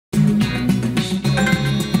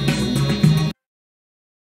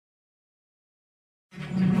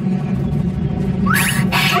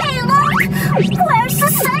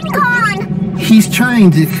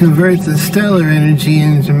designed to convert the stellar energy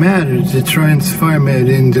into matter to transform it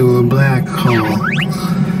into a black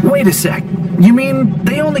hole. Wait a sec. You mean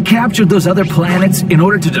they only captured those other planets in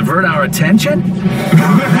order to divert our attention?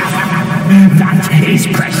 That is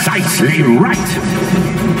precisely right.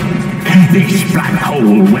 This black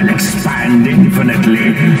hole will expand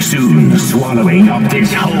infinitely, soon swallowing up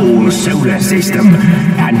this whole solar system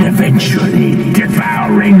and eventually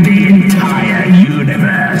devouring the entire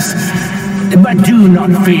universe. But do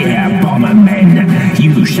not fear, Bombermen.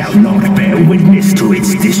 You shall not bear witness to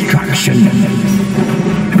its destruction.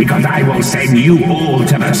 Because I will send you all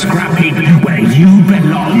to the scrap heap where you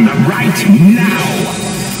belong right now.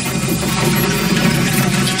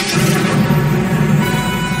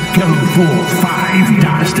 Go forth, 5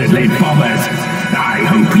 dastardly bombers. I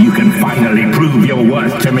hope you can finally prove your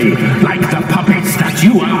worth to me, like the puppets that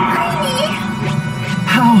you are.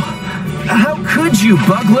 How could you,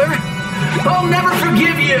 Bugler? I'll never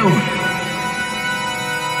forgive you!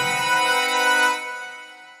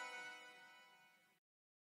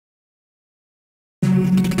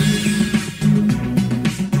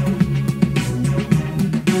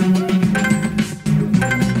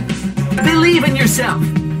 Believe in yourself!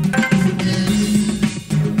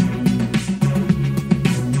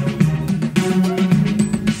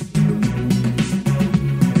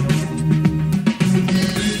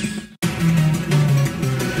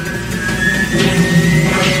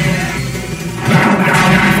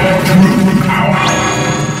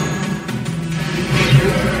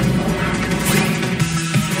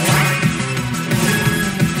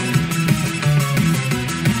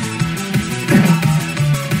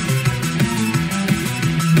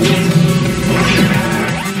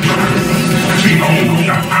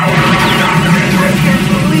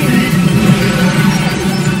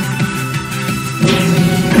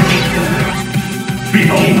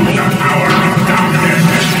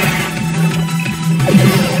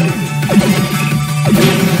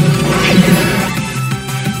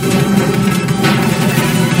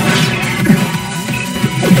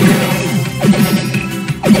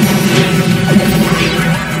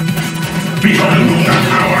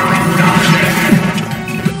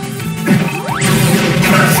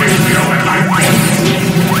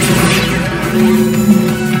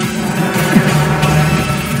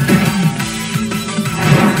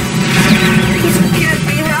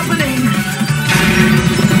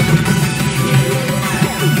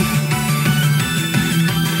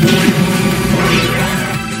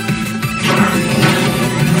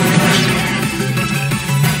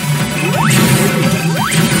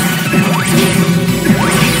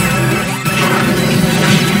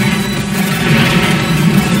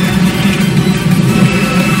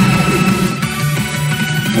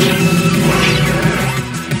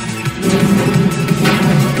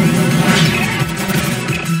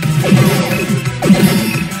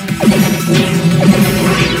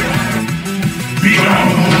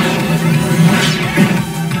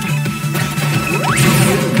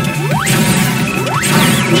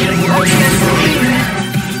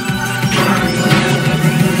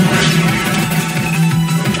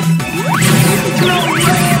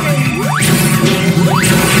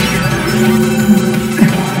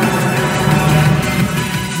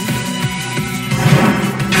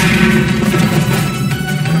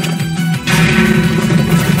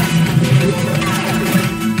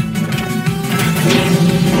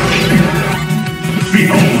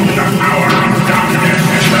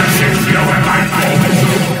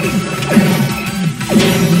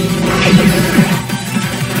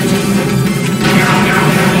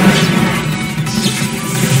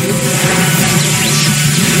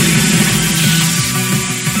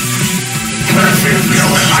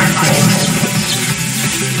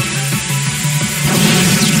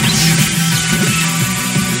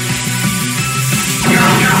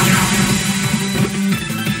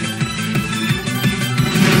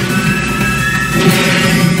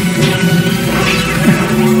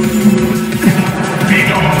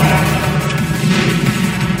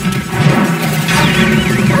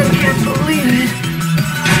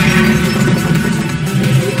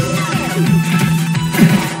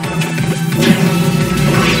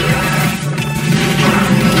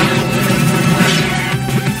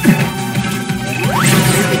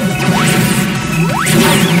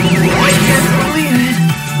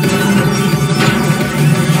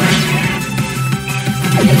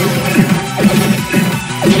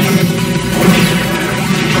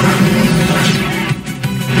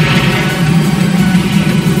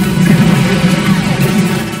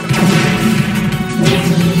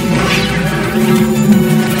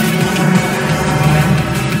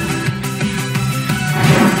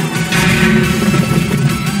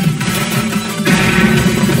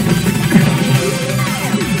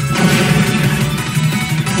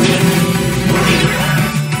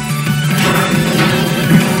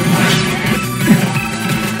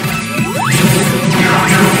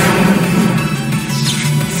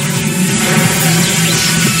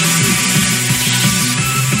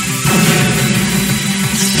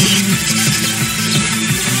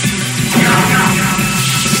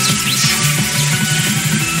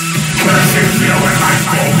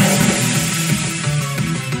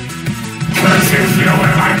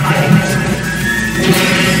 lower my corpse.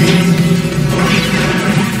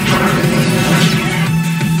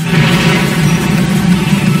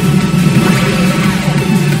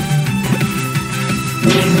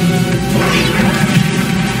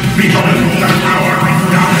 Behold the power of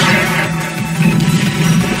darkness!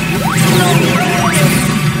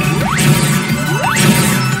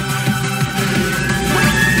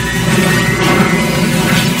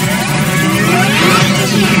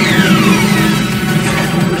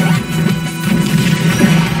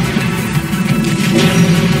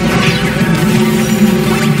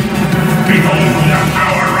 Behold the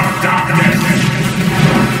power of darkness!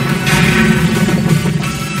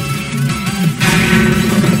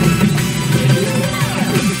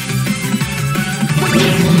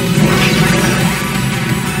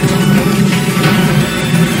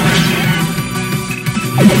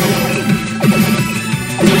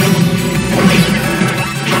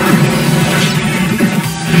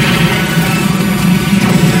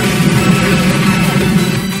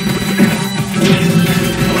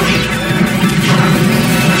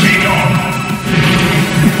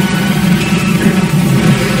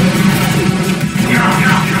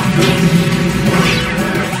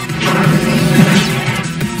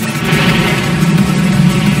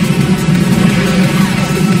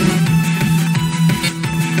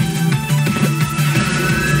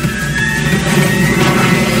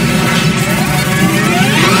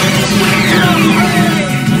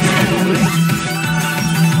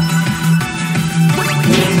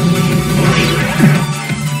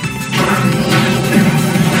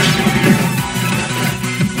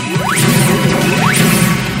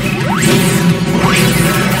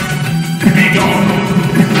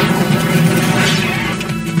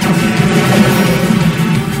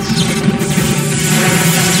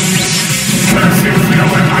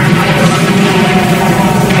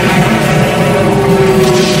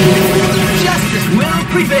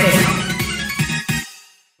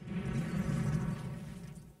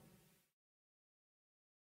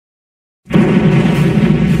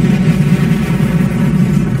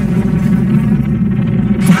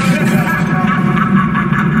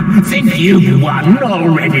 Think you've won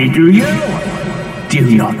already, do you?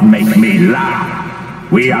 Do not make me laugh.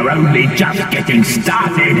 We are only just getting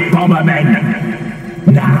started, Bombermen.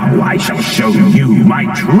 Now I shall show you my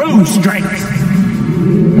true strength.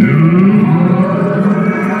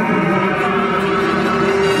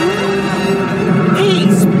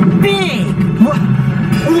 He's big! What?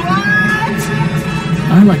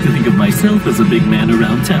 I like to think of myself as a big man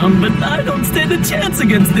around town, but I don't stand a chance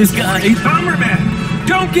against this guy. Bomberman!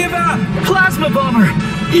 Don't give up! Plasma Bomber!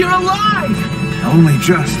 You're alive! Only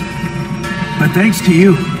just. But thanks to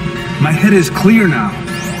you, my head is clear now.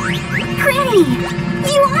 Pretty!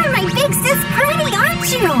 You are my big sis Pretty, aren't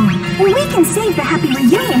you? We can save the happy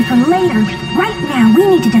reunion for later. Right now, we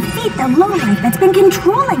need to defeat the lowlife that's been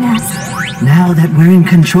controlling us. Now that we're in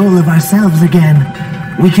control of ourselves again,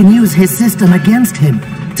 we can use his system against him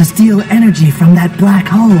to steal energy from that black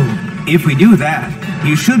hole. If we do that,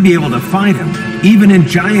 you should be able to find him, even in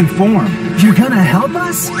giant form. You're gonna help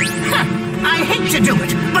us? I hate to do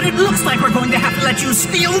it, but it looks like we're going to have to let you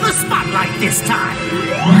steal the spotlight this time.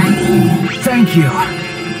 Thank you.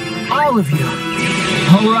 All of you.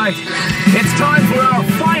 All right, it's time for our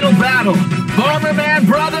final battle. Bomberman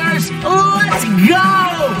Brothers, let's go!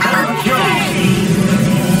 Okay!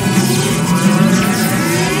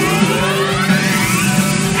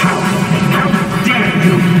 How dare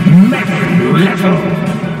you, meddling little!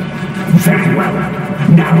 Very well.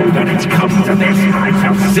 Now that it's come to this, I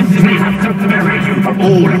shall simply have to bury you for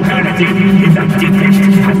all eternity in the deepest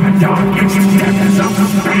and darkest depths of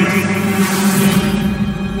space.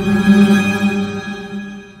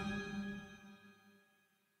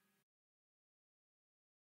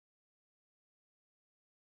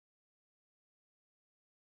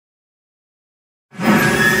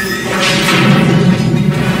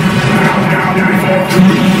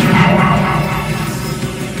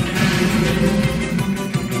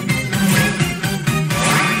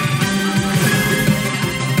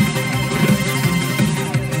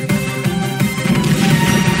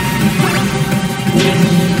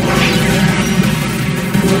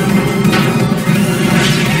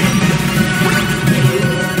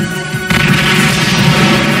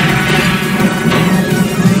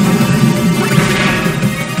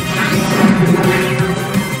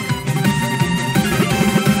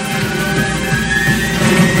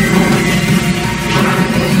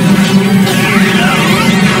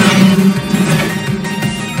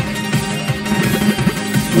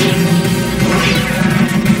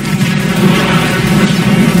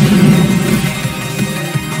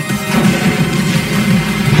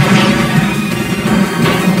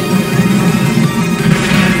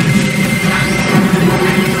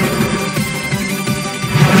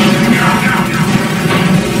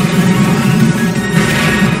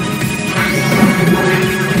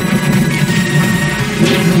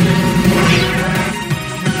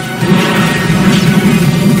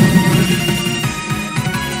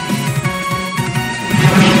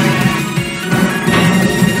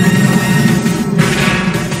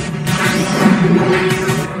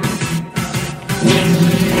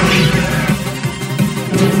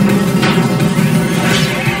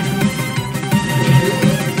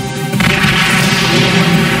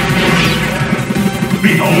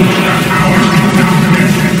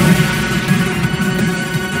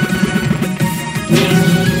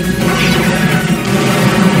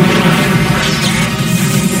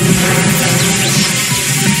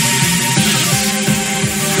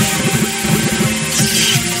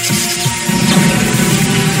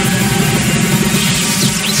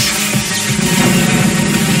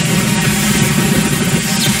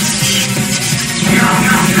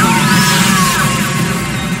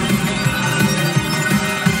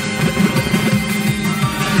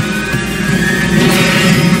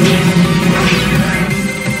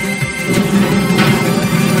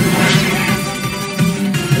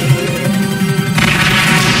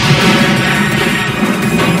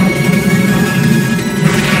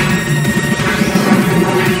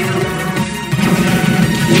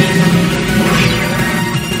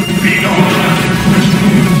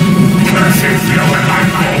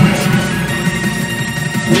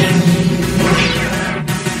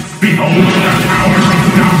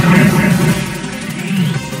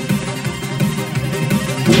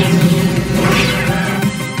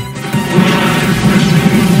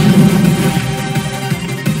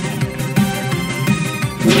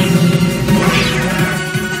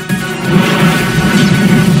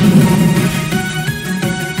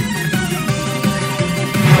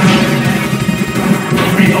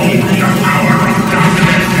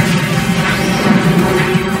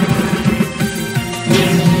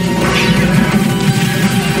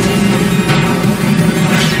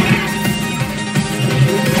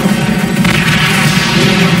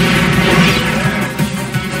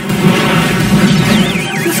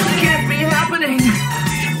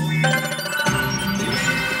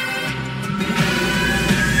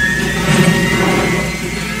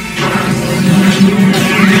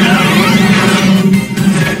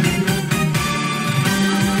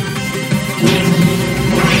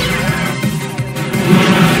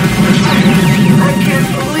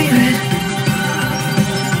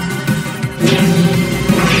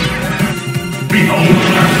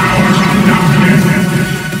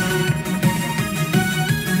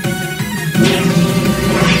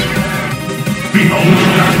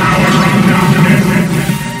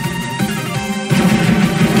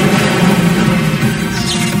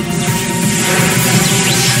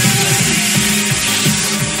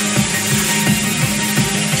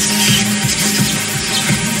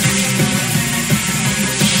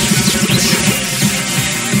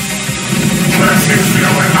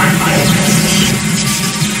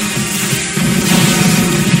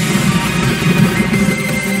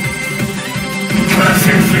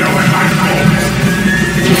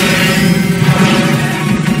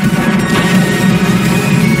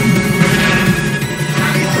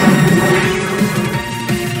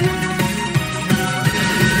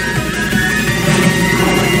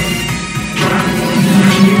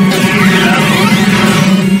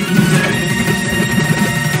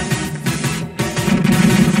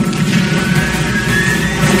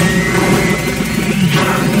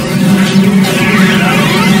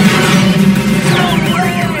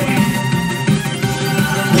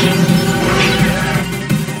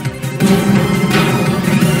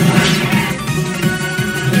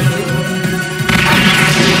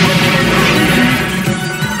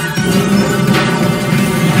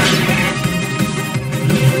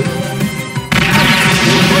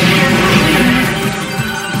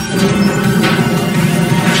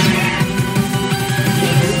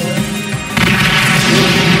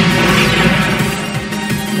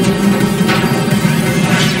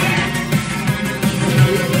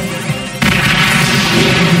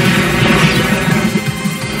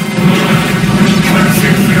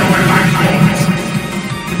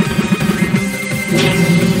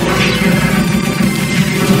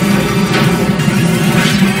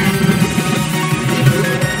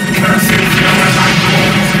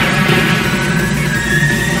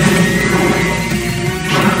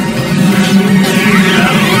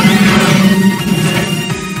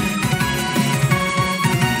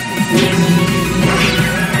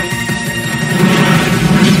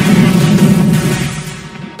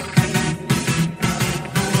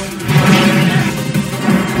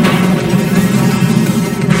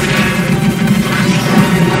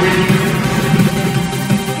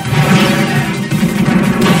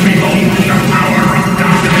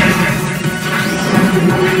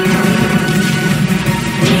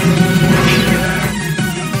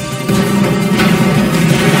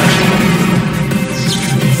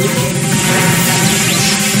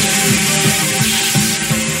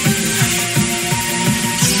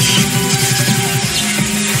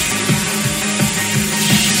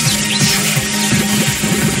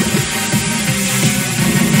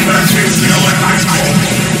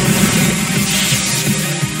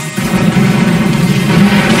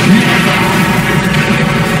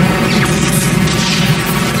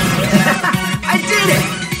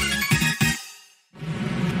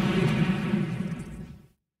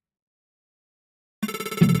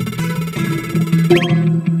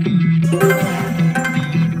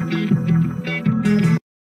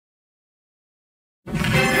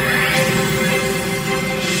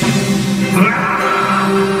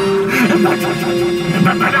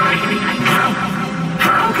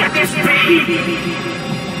 How can this be?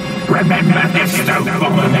 Remember this, though,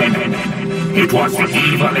 Bomberman. It was the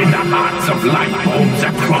evil in the hearts of light forms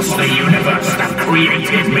across the universe that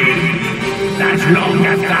created me. As long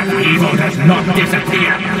as that evil does not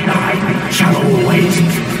disappear, I shall always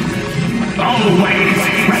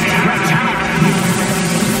return.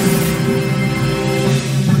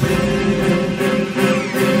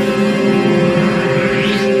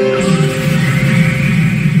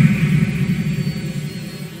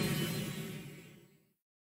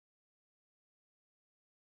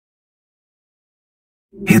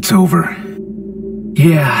 It's over.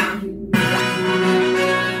 Yeah.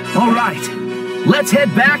 All right. Let's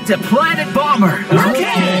head back to Planet Bomber.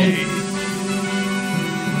 Okay!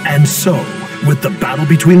 And so, with the battle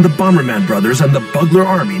between the Bomberman brothers and the Bugler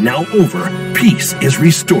army now over, peace is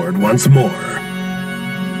restored once more.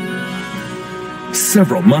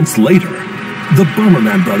 Several months later, the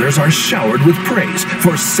Bomberman brothers are showered with praise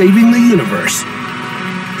for saving the universe.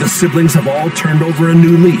 The siblings have all turned over a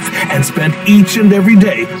new leaf and spent each and every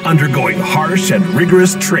day undergoing harsh and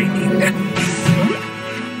rigorous training.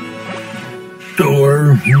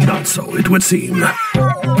 Or not so, it would seem.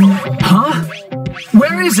 Huh?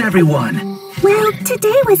 Where is everyone? Well,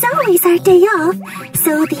 today was always our day off,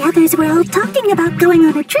 so the others were all talking about going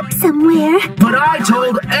on a trip somewhere. But I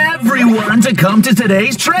told everyone to come to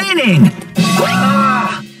today's training!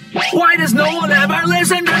 Ah! Why does no one ever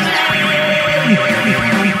listen to me?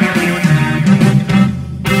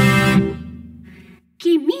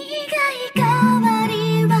 君が代わ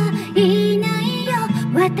りはいないよ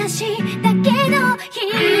私だけのヒ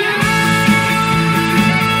ーロー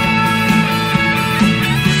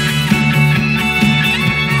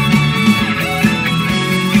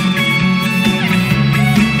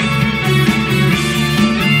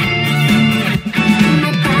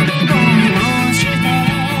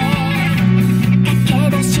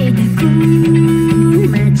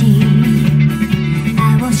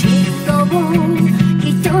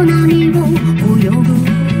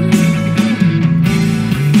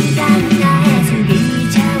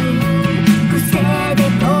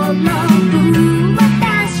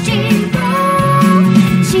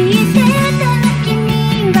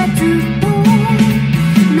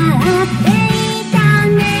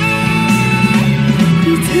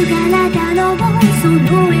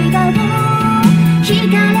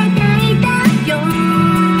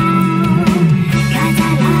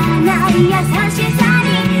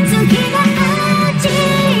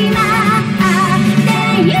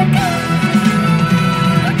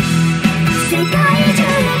世界中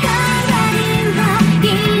変わりはい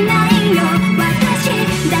ない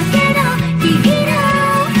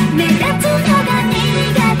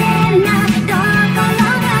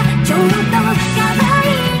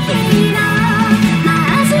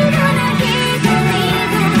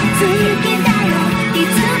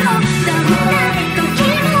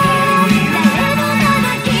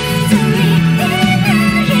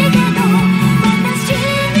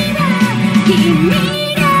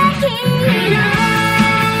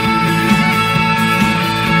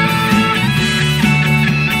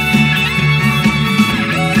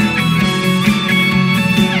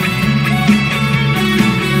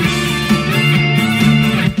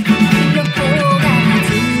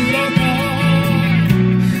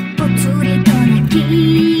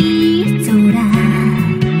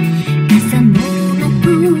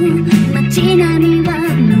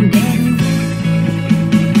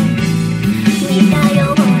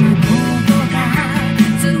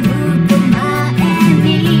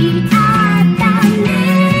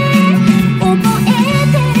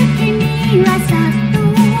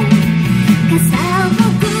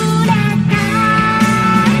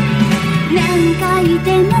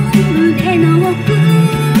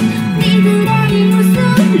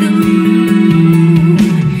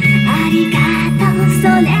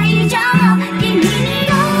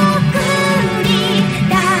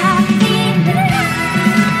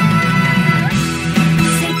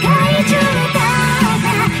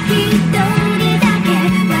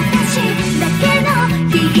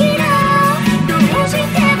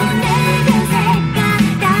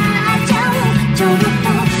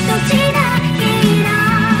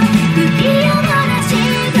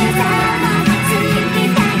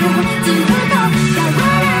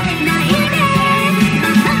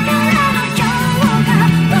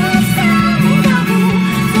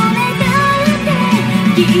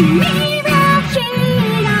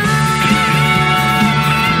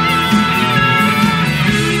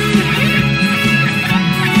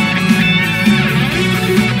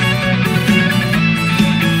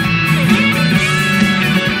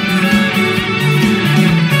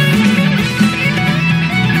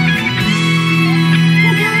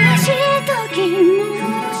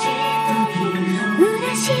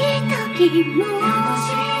時も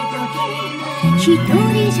一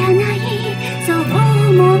人じゃないそう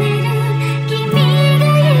思え